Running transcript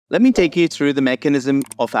Let me take you through the mechanism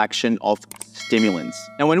of action of stimulants.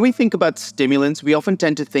 Now, when we think about stimulants, we often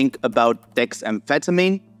tend to think about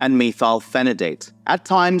dexamphetamine and methylphenidate. At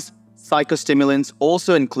times, psychostimulants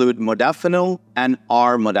also include modafinil and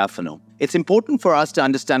armodafinil. It's important for us to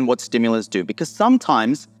understand what stimulants do because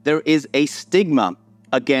sometimes there is a stigma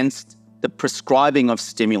against the prescribing of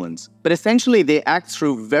stimulants. But essentially, they act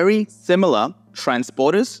through very similar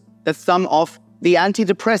transporters that some of the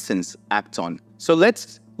antidepressants act on. So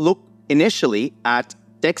let's look initially at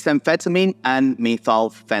dexamphetamine and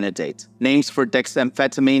methylphenidate. Names for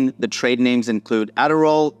dexamphetamine, the trade names include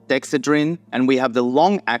Adderall, Dexedrine, and we have the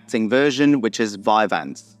long-acting version, which is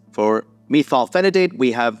Vyvanse. For methylphenidate,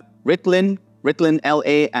 we have Ritalin, Ritalin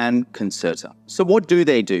LA, and Concerta. So what do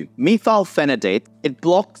they do? Methylphenidate, it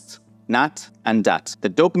blocks NAT and DAT, the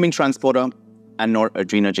dopamine transporter and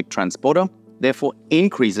noradrenergic transporter, therefore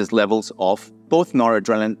increases levels of both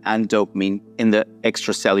noradrenaline and dopamine in the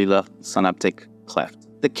extracellular synaptic cleft.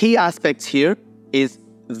 The key aspect here is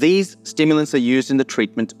these stimulants are used in the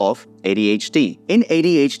treatment of ADHD. In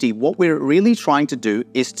ADHD, what we're really trying to do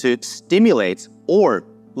is to stimulate or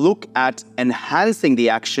look at enhancing the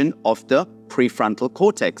action of the prefrontal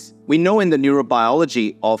cortex. We know in the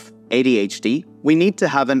neurobiology of ADHD, we need to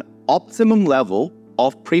have an optimum level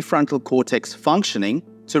of prefrontal cortex functioning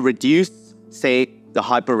to reduce, say, the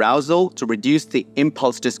hyperarousal, to reduce the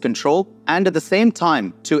impulse discontrol, and at the same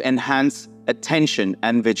time to enhance attention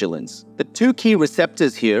and vigilance. The two key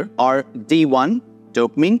receptors here are D1,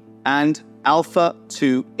 dopamine, and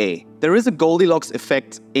alpha-2A. There is a Goldilocks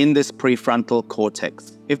effect in this prefrontal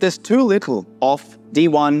cortex. If there's too little of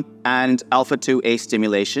D1 and alpha-2A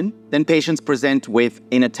stimulation, then patients present with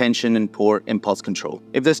inattention and poor impulse control.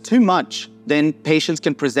 If there's too much, then patients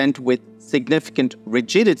can present with significant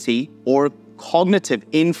rigidity or cognitive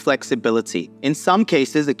inflexibility. In some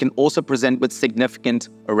cases, it can also present with significant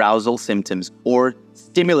arousal symptoms or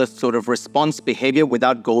stimulus sort of response behavior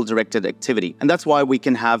without goal-directed activity. And that's why we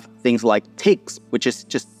can have things like tics, which is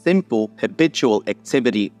just simple habitual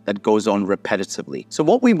activity that goes on repetitively. So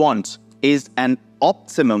what we want is an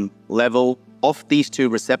optimum level of these two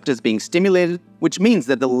receptors being stimulated, which means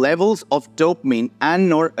that the levels of dopamine and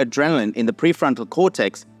noradrenaline in the prefrontal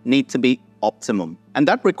cortex need to be optimum. And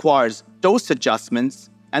that requires dose adjustments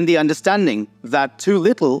and the understanding that too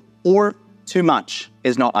little or too much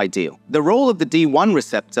is not ideal. The role of the D1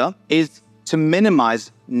 receptor is to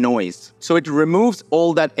minimize noise. So it removes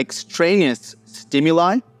all that extraneous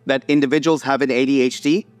stimuli that individuals have in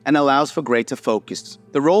ADHD and allows for greater focus.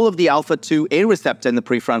 The role of the alpha-2A receptor in the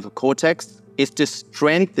prefrontal cortex is to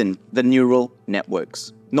strengthen the neural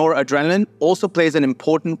networks. Noradrenaline also plays an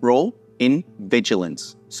important role in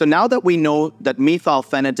vigilance. So now that we know that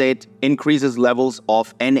methylphenidate increases levels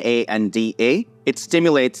of NA and DA, it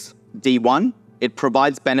stimulates D1, it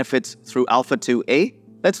provides benefits through alpha-2A,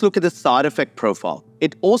 let's look at the side effect profile.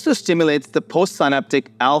 It also stimulates the postsynaptic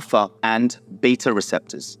alpha and beta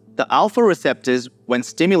receptors. The alpha receptors, when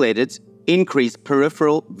stimulated, increase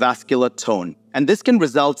peripheral vascular tone. And this can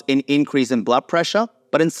result in increase in blood pressure,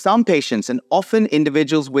 but in some patients, and often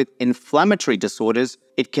individuals with inflammatory disorders,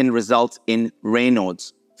 it can result in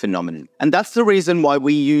Raynaud's phenomenon. And that's the reason why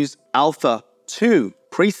we use alpha-2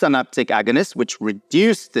 presynaptic agonists, which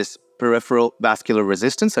reduce this peripheral vascular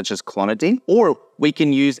resistance, such as clonidine, or we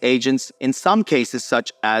can use agents in some cases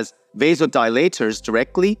such as vasodilators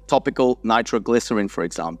directly, topical nitroglycerin, for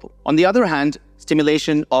example. On the other hand,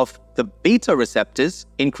 stimulation of the beta receptors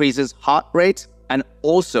increases heart rate and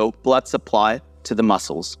also blood supply to the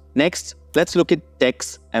muscles. Next, let's look at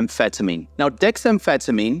dexamphetamine. Now,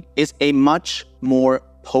 dexamphetamine is a much more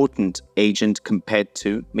potent agent compared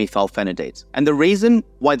to methylphenidate. And the reason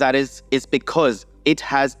why that is because it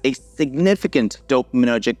has a significant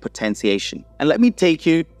dopaminergic potentiation. And let me take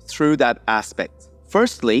you through that aspect.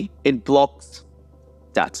 Firstly, it blocks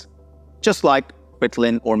DAT, just like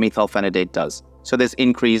Ritalin or methylphenidate does. So there's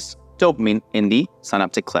increased dopamine in the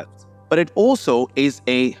synaptic cleft. But it also is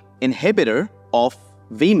an inhibitor of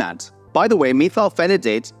VMAT. By the way,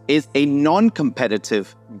 methylphenidate is a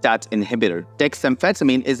non-competitive DAT inhibitor.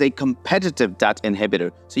 Dexamphetamine is a competitive DAT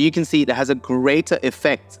inhibitor. So you can see it has a greater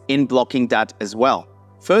effect in blocking DAT as well.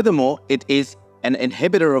 Furthermore, it is an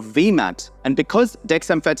inhibitor of VMAT. And because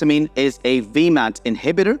dexamphetamine is a VMAT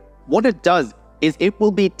inhibitor, what it does is it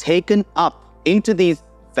will be taken up into these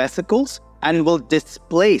vesicles and will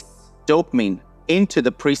displace dopamine into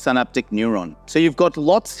the presynaptic neuron. So you've got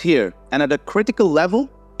lots here, and at a critical level,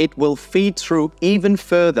 it will feed through even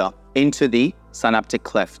further into the synaptic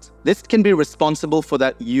cleft. This can be responsible for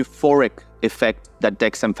that euphoric effect that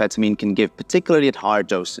dexamphetamine can give, particularly at higher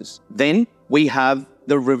doses. Then we have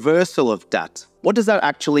the reversal of that. What does that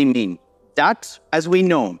actually mean? That, as we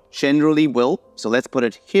know, generally will, so let's put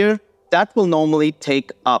it here, that will normally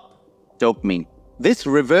take up dopamine. This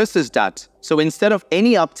reverses that. So instead of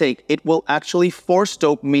any uptake, it will actually force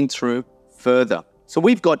dopamine through further. So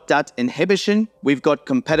we've got that inhibition, we've got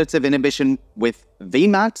competitive inhibition with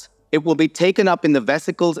VMAT. It will be taken up in the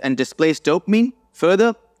vesicles and displace dopamine.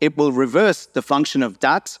 Further, it will reverse the function of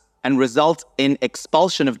that and result in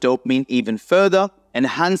expulsion of dopamine even further,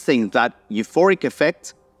 enhancing that euphoric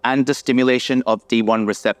effect and the stimulation of D1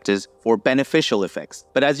 receptors for beneficial effects.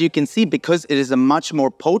 But as you can see, because it is a much more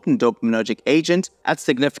potent dopaminergic agent at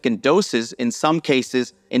significant doses, in some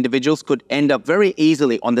cases, individuals could end up very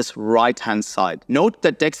easily on this right-hand side. Note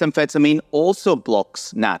that dexamphetamine also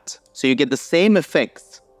blocks NAT. So you get the same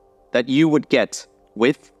effects that you would get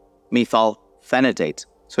with methylphenidate.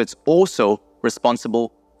 So it's also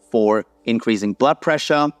responsible for increasing blood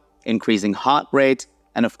pressure, increasing heart rate,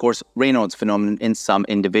 and of course, Raynaud's phenomenon in some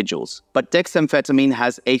individuals. But dexamphetamine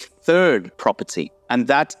has a third property, and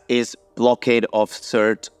that is blockade of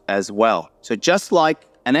SERT as well. So just like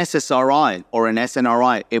an SSRI or an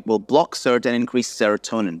SNRI, it will block SERT and increase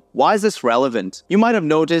serotonin. Why is this relevant? You might have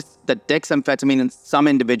noticed that dexamphetamine in some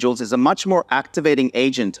individuals is a much more activating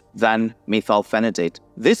agent than methylphenidate.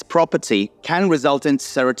 This property can result in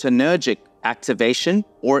serotonergic activation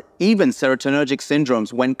or even serotonergic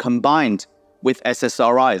syndromes when combined with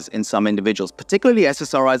SSRIs in some individuals, particularly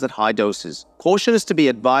SSRIs at high doses. Caution is to be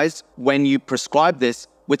advised when you prescribe this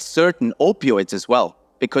with certain opioids as well,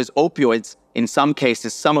 because opioids, in some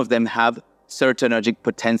cases, some of them have serotonergic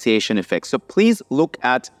potentiation effects. So please look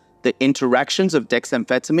at the interactions of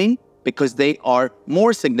dexamphetamine because they are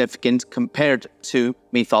more significant compared to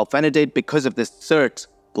methylphenidate because of this SERT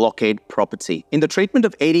blockade property. In the treatment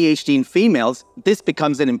of ADHD in females, this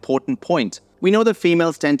becomes an important point. We know that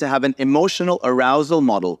females tend to have an emotional arousal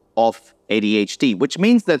model of ADHD, which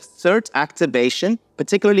means that SERT activation,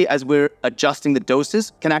 particularly as we're adjusting the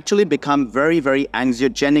doses, can actually become very, very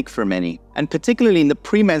anxiogenic for many. And particularly in the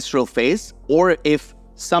premenstrual phase, or if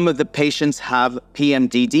some of the patients have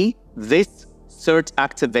PMDD, this SERT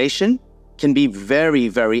activation can be very,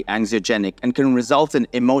 very anxiogenic and can result in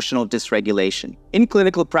emotional dysregulation. In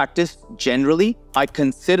clinical practice, generally, I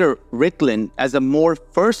consider Ritalin as a more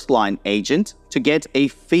first-line agent to get a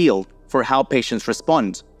feel for how patients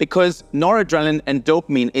respond, because noradrenaline and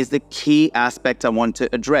dopamine is the key aspect I want to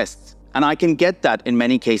address. And I can get that in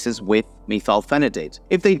many cases with methylphenidate.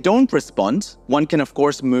 If they don't respond, one can of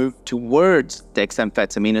course move towards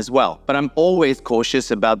dexamphetamine as well. But I'm always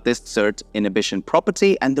cautious about this SERT inhibition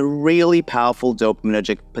property and the really powerful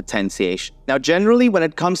dopaminergic potentiation. Now, generally, when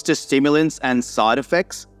it comes to stimulants and side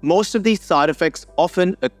effects, most of these side effects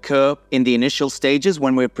often occur in the initial stages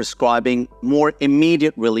when we're prescribing more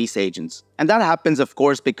immediate release agents. And that happens, of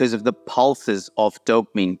course, because of the pulses of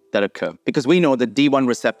dopamine that occur. Because we know that D1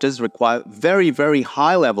 receptors require very, very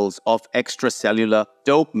high levels of extracellular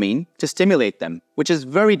dopamine to stimulate them, which is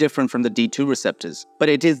very different from the D2 receptors. But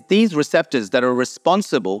it is these receptors that are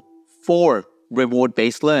responsible for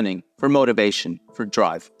reward-based learning, for motivation, for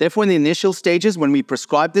drive. Therefore, in the initial stages, when we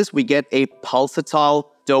prescribe this, we get a pulsatile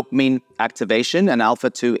dopamine activation and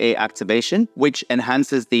alpha-2A activation, which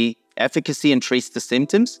enhances the efficacy and treats the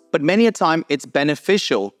symptoms. But many a time, it's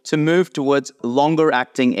beneficial to move towards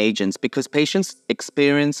longer-acting agents because patients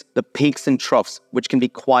experience the peaks and troughs, which can be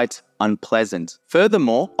quite unpleasant.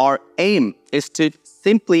 Furthermore, our aim is to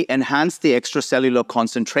simply enhance the extracellular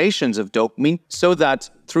concentrations of dopamine so that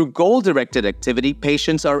through goal-directed activity,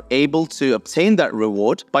 patients are able to obtain that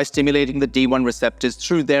reward by stimulating the D1 receptors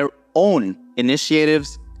through their own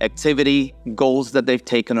initiatives, activity, goals that they've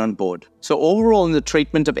taken on board. So overall, in the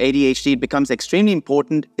treatment of ADHD, it becomes extremely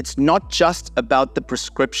important. It's not just about the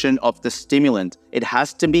prescription of the stimulant. It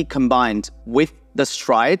has to be combined with the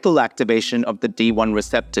striatal activation of the D1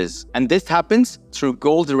 receptors. And this happens through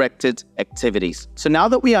goal-directed activities. So now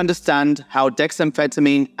that we understand how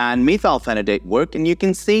dexamphetamine and methylphenidate work, and you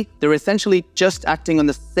can see they're essentially just acting on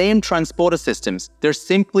the same transporter systems, they're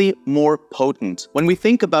simply more potent. When we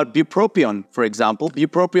think about bupropion, for example,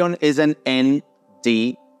 bupropion is an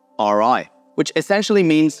NDRI, which essentially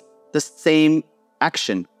means the same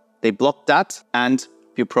action. They block that, and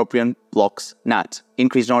bupropion blocks NAT,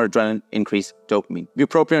 increase noradrenaline, increase dopamine.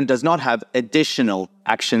 Bupropion does not have additional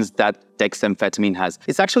actions that dexamphetamine has.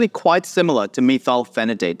 It's actually quite similar to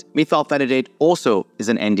methylphenidate. Methylphenidate also is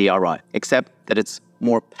an NDRI, except that it's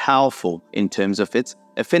more powerful in terms of its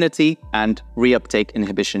affinity and reuptake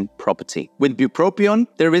inhibition property. With bupropion,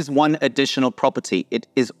 there is one additional property. It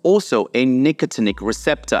is also a nicotinic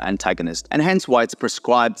receptor antagonist, and hence why it's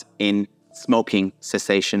prescribed in smoking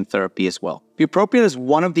cessation therapy as well. Bupropion is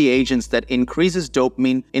one of the agents that increases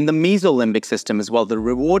dopamine in the mesolimbic system as well, the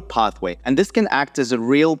reward pathway. And this can act as a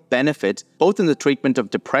real benefit, both in the treatment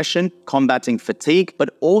of depression, combating fatigue,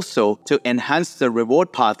 but also to enhance the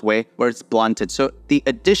reward pathway where it's blunted. So the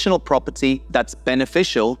additional property that's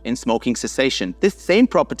beneficial in smoking cessation. This same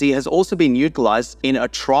property has also been utilized in a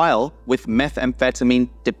trial with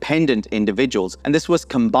methamphetamine-dependent individuals. And this was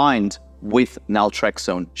combined with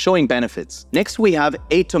naltrexone, showing benefits. Next, we have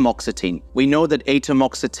atomoxetine. We know that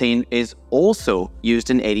atomoxetine is also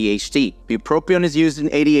used in ADHD. Bupropion is used in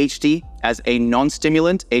ADHD as a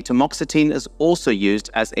non-stimulant. Atomoxetine is also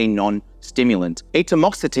used as a non-stimulant.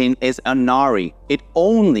 Atomoxetine is a NARI. It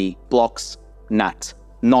only blocks NAT,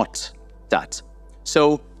 not DAT.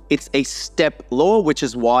 So it's a step lower, which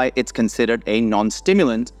is why it's considered a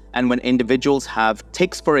non-stimulant. And when individuals have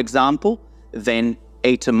tics, for example, then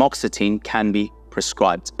atomoxetine can be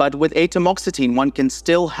prescribed. But with atomoxetine, one can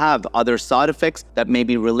still have other side effects that may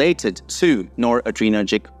be related to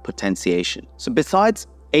noradrenergic potentiation. So besides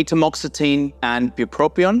atomoxetine and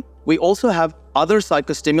bupropion, we also have other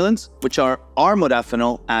psychostimulants, which are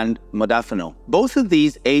Armodafinil and Modafinil. Both of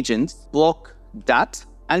these agents block DAT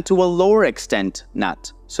and to a lower extent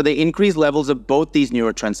NAT. So they increase levels of both these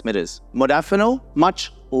neurotransmitters. Modafinil,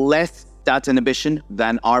 much less DAT inhibition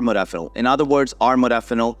than Armodafinil. In other words,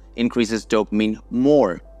 Armodafinil increases dopamine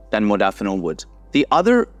more than Modafinil would. The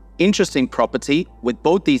other interesting property with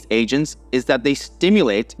both these agents is that they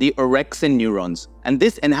stimulate the orexin neurons, and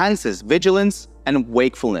this enhances vigilance and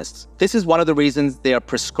wakefulness. This is one of the reasons they are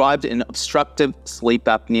prescribed in obstructive sleep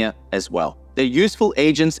apnea as well. They're useful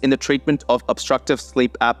agents in the treatment of obstructive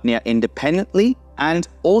sleep apnea independently, and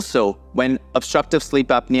also when obstructive sleep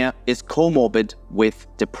apnea is comorbid with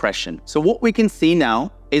depression. So what we can see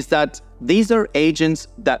now is that these are agents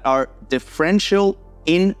that are differential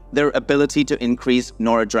in their ability to increase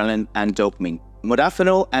noradrenaline and dopamine.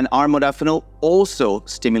 Modafinil and Armodafinil also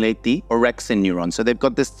stimulate the orexin neuron. So they've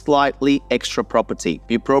got this slightly extra property.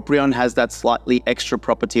 Bupropion has that slightly extra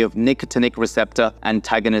property of nicotinic receptor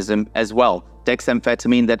antagonism as well.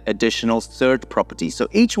 Dexamphetamine, that additional SERT property. So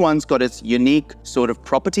each one's got its unique sort of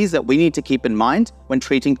properties that we need to keep in mind when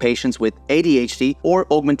treating patients with ADHD or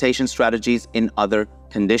augmentation strategies in other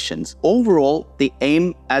conditions. Overall, the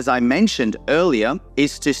aim, as I mentioned earlier,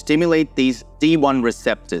 is to stimulate these D1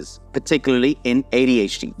 receptors, particularly in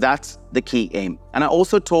ADHD. That's the key aim. And I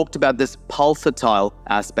also talked about this pulsatile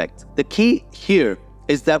aspect. The key here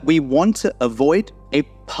is that we want to avoid a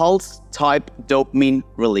pulse-type dopamine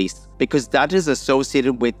release because that is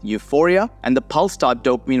associated with euphoria, and the pulse-type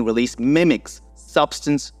dopamine release mimics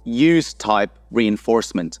substance use-type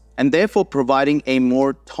reinforcement. And therefore, providing a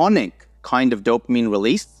more tonic kind of dopamine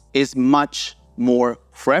release is much more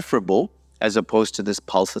preferable as opposed to this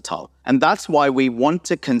pulsatile. And that's why we want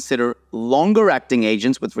to consider longer-acting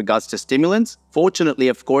agents with regards to stimulants. Fortunately,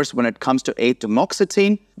 of course, when it comes to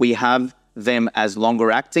atomoxetine, we have them as longer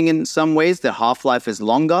acting in some ways. The half-life is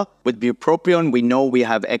longer. With bupropion, we know we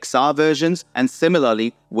have XR versions. And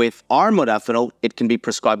similarly, with Armodafinil, it can be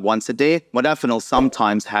prescribed once a day. Modafinil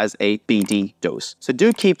sometimes has a BD dose. So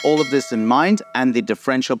do keep all of this in mind and the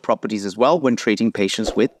differential properties as well when treating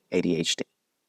patients with ADHD.